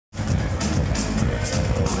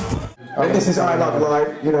And this is I Love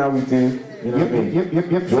Live, you know how we do. You know what I mean? Yep.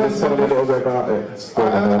 You want to tell me a little bit about it?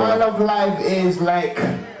 I Love Live is like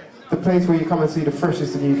the place where you come and see the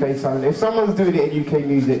freshest in UK sound. If someone's doing it in UK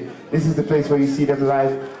music, this is the place where you see them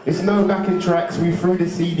live. It's no backing tracks, we threw the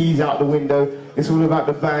CDs out the window. It's all about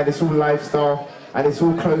the band, it's all lifestyle, and it's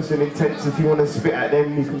all close and intense. If you want to spit at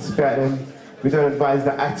them, you can spit at them. We don't advise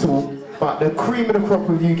that at all. But the cream of the crop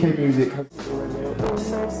of UK music.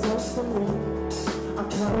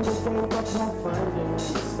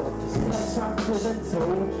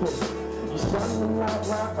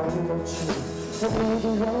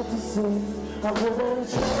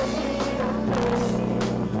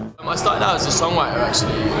 I started out as a songwriter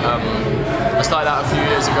actually. I started out a few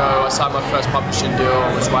years ago. I signed my first publishing deal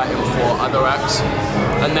and was writing for other acts.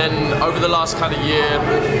 And then over the last kind of year,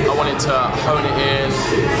 I wanted to hone it in,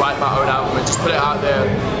 write my own album and just put it out there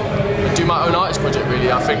and do my own artist project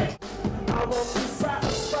really, I think.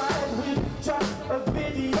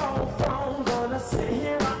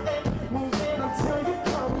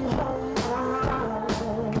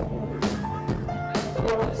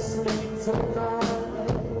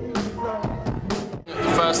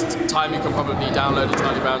 First time you can probably download a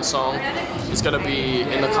Charlie Brown song is going to be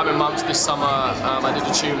in the coming months this summer. I did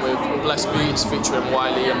a tune with Blessed Beats featuring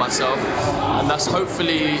Wiley and myself, and that's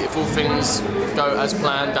hopefully, if all things go as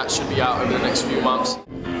planned, that should be out over the next few months.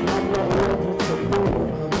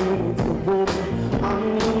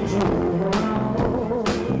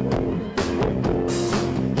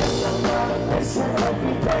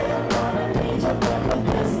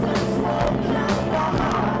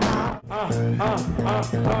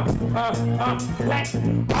 Like,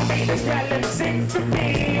 I made a girl and sing for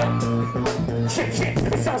me. Shit,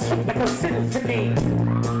 it sounds like a symphony.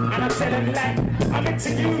 And I tell him like, I'm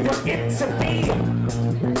into you, you're into me.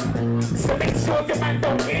 So make sure your man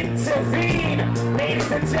don't intervene.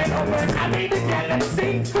 Ladies and gentlemen, I made a girl and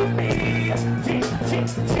sing for me.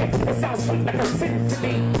 Shit, it sounds like a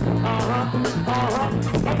symphony.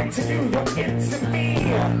 I'm into you, you're into me.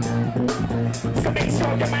 So make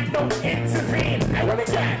sure your man don't intervene. I want it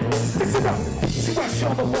again. Listen up. She won't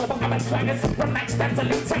show the wall, but I'm a twangers. From night stands a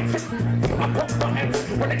lead tight fit. I pop buttons.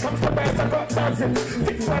 When it comes to birds, I've got dozens.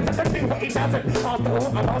 6 words I can do what he doesn't. After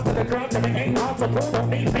all, I lost to the ground, and it ain't hard to pull. Don't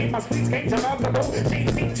need me, my speech gauge and alcohol.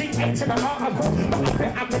 GCGH in an article.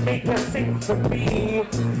 But I can make her sing for me.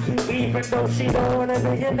 Even though she don't wanna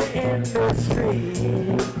be in the industry.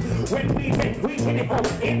 When we met, we hit it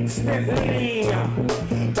off instantly.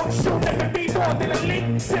 Don't she'll never be more than a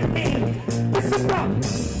link to me. Listen up.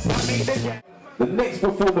 The next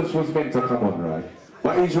performance was meant to come on, right?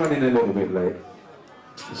 But he's running a little bit late.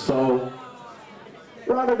 So,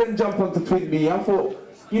 rather than jump onto Tweet Me, I thought,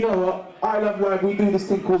 you know what? I Love Live, we do this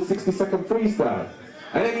thing called 60-second freestyle.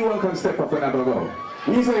 And anyone can step up and have a go.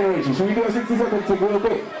 What do you say, Rachel? Should we do a 60-second thing real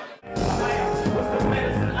quick?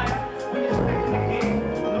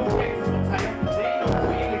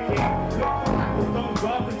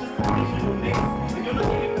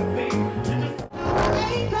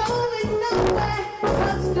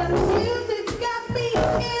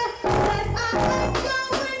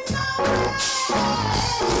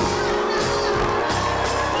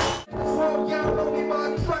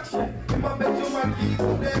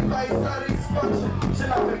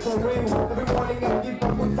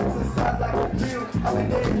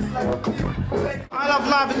 I Love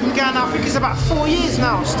Live has been going, I think it's about 4 years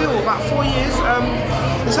now, still about 4 years.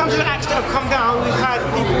 In terms of the acts that have come down, we've had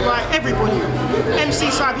people like everybody.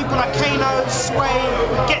 MC side, people like Kano, Sway,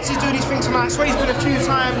 Ghetts is doing his thing tonight, Sway's been a few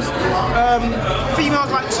times.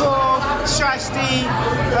 Females like Tor, Shiesty,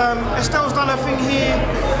 Estelle's done her thing here.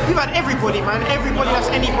 We've had everybody, man, everybody that's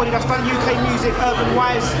anybody that's done UK music,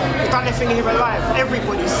 urban-wise, has done their thing here alive.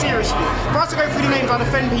 Everybody, seriously. For us to go through the names, I'd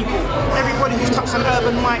offend people. Everybody who's touched an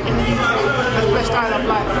urban mic in the UK has blessed I Love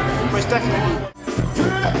Live, most definitely.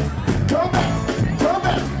 Go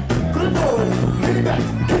back, good boy, lean back,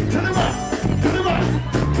 kick to the right, to the right,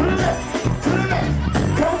 to the left, to the left,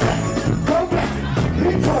 go back,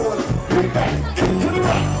 lean forward, lean back, kick to the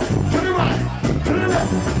right, to the right, to the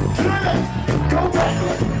left, to the left, go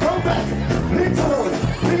back, lean forward,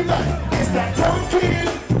 lean back, it's that funky.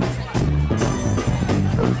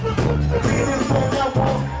 Feeling for that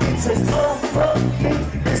walk, it says over me,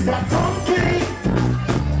 it's that funky.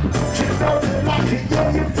 You know you like it, yeah,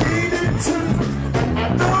 you feel it too. And I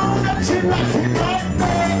know that you like it right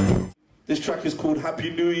there. This track is called Happy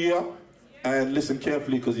New Year. And listen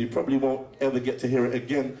carefully, because you probably won't ever get to hear it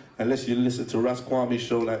again unless you listen to Ras Kwame's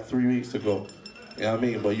show like 3 weeks ago. You know what I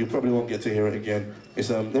mean? But you probably won't get to hear it again. It's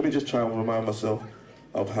let me just try and remind myself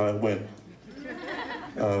of how it went.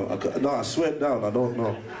 No, I swear down, I don't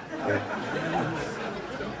know.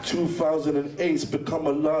 2008's become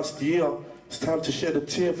a last year. It's time to shed a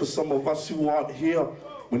tear for some of us who aren't here.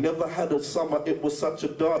 We never had a summer, it was such a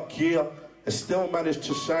dark year. It still managed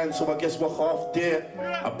to shine, so I guess we're half there.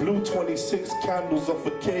 I blew 26 candles off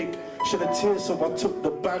a cake. Shed a tear, so I took the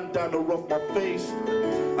bandana off my face.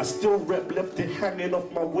 I still rep, left it hanging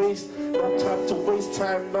off my waist. No time to waste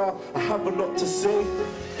time now, I have a lot to say.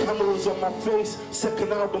 Cameras on my face,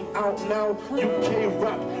 second album out now. UK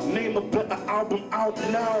rap, name a better album out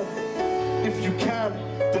now. If you can,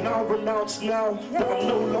 then I'll renounce now that I'm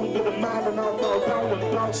no longer the man and I'll go around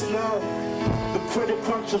and bounce now. The credit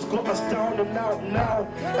crunch has got us down and out now,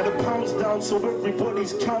 and the pound's down, so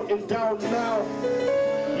everybody's counting down now.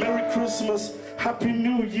 Merry Christmas, Happy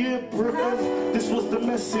New Year, Britain. This was the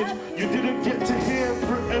message you didn't get to hear,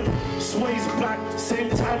 Britain. Sways back, same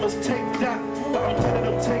time as Take That, but I'm telling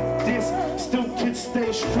them take this. Still kids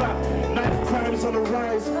stay strapped. Knife crimes on the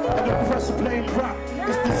rise, and the press blame rap.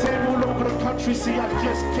 It's the same all over the country. See, I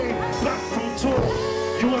just came back from tour.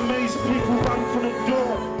 You amaze people run for the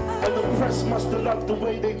door. And the press must have loved the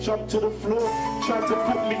way they jumped to the floor, trying to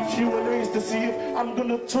put me Q&As to see if I'm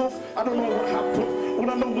gonna talk. I don't know what happened. All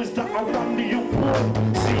I know is that I won the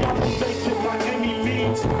award. See, I will make it by any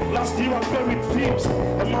means. Last year I buried peeps,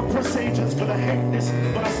 and my press agent's gonna hate this,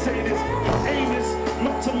 but I say this, my aim is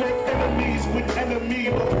not to make enemies with enemy,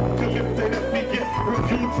 but if they let me get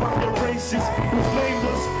reviewed by the racist whose name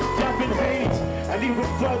was Gavin Haynes, and he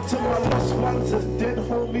referred to my lost ones as dead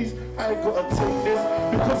homies. I ain't gotta take this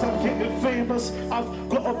because I'm getting famous. I've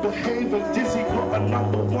gotta behave, and Dizzy got a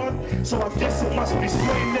 #1, so I guess it must be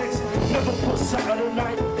Sway next. Never put Saturday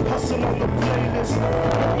night hustle on the playlist.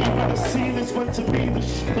 Not even the ceilings went to be the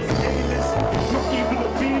shit was A-list. Not even the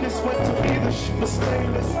Venus went to be the shit was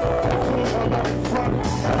stainless. I put it on up front,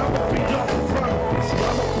 and I'ma be up front. See,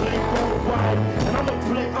 I'ma play worldwide, and I'ma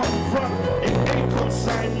play up front. It ain't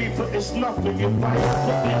consigned me, but it's nothing if I ain't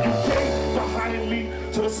got the UK behind me.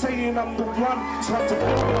 So they're saying I'm the one. It's hard to get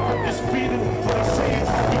me up this feeling, but I say it,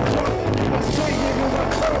 you want. I say it, you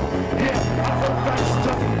want to. Yeah, I go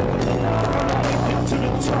faster. I'ma make it to the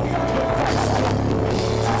top, go faster.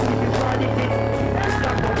 Since we been riding with, it's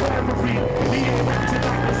like a rivalry. He ain't acting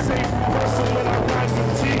like the same person when I ride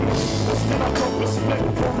with team. But still I got respect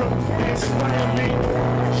for him, they inspire me.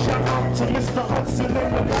 Shout out to Mr. Hudson in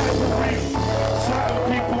the library. Certain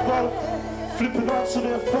people go flipping out to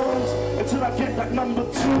their phones until I get that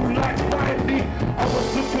 #2 like Wiley. I was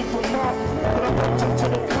looking for Mark, but I walked up to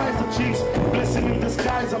the Kaiser Chiefs. Blessing in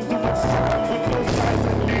disguise, I'm doing something with those guys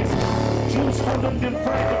at least. Jules Holland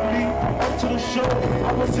invited me onto the show.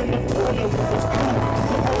 I was in the corner, but it was cool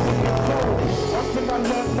to open the door. One thing I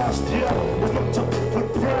learned last year was not to put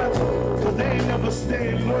pride, cause they ain't never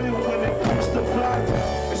staying loyal when it comes to flight.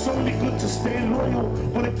 It's only good to stay loyal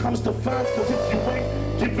when it comes to fans, cause if you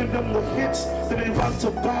ain't giving them the hits, then they run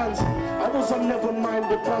to bands. I was on Nevermind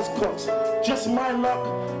the Buzzcocks, just my luck.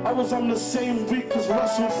 I was on the same week as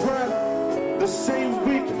Russell Brand. The same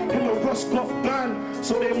week him and Russ got banned,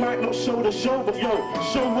 so they might not show the show, but yo,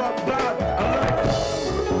 show up bad. I like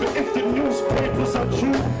it. But if the newspapers are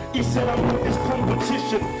true, he said I'm with his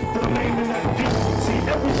competition. The name in that deal, see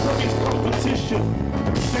everybody's competition.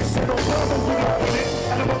 They said Obama wouldn't win it,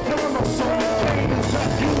 and I'm a criminal, so McCain is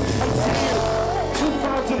that you. I'm saying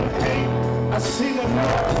 2008, I seen a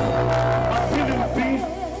lot. I've been in beef,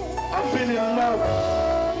 I've been in love,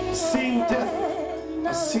 seen death,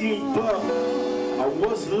 I seen birth. I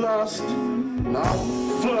was lost, now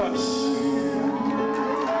I'm first.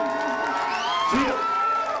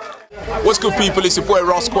 Yeah. What's good, people? It's your boy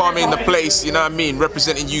Ross Kwame in the place, you know what I mean?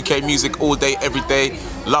 Representing UK music all day, every day.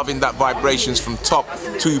 Loving that vibrations from top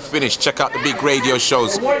to finish. Check out the big radio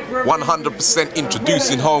shows. 100%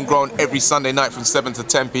 introducing homegrown every Sunday night from 7 to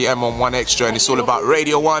 10 p.m. on 1Extra. And it's all about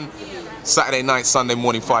Radio 1. Saturday night, Sunday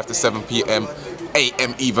morning, 5 to 7 p.m.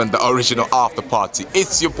 AM even, the original after party.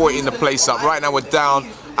 It's your boy in the place up. Right now we're down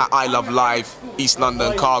at I Love Live, East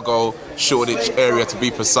London, Cargo, Shoreditch area to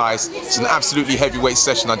be precise. It's an absolutely heavyweight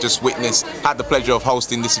session I just witnessed. Had the pleasure of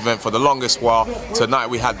hosting this event for the longest while. Tonight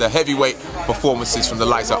we had the heavyweight performances from the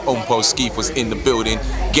likes of Umpo. Skeef was in the building,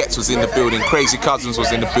 Ghetts was in the building, Crazy Couzens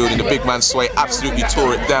was in the building, the big man Sway absolutely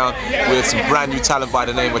tore it down. We had some brand new talent by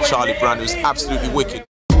the name of Charlie Brown. It was absolutely wicked.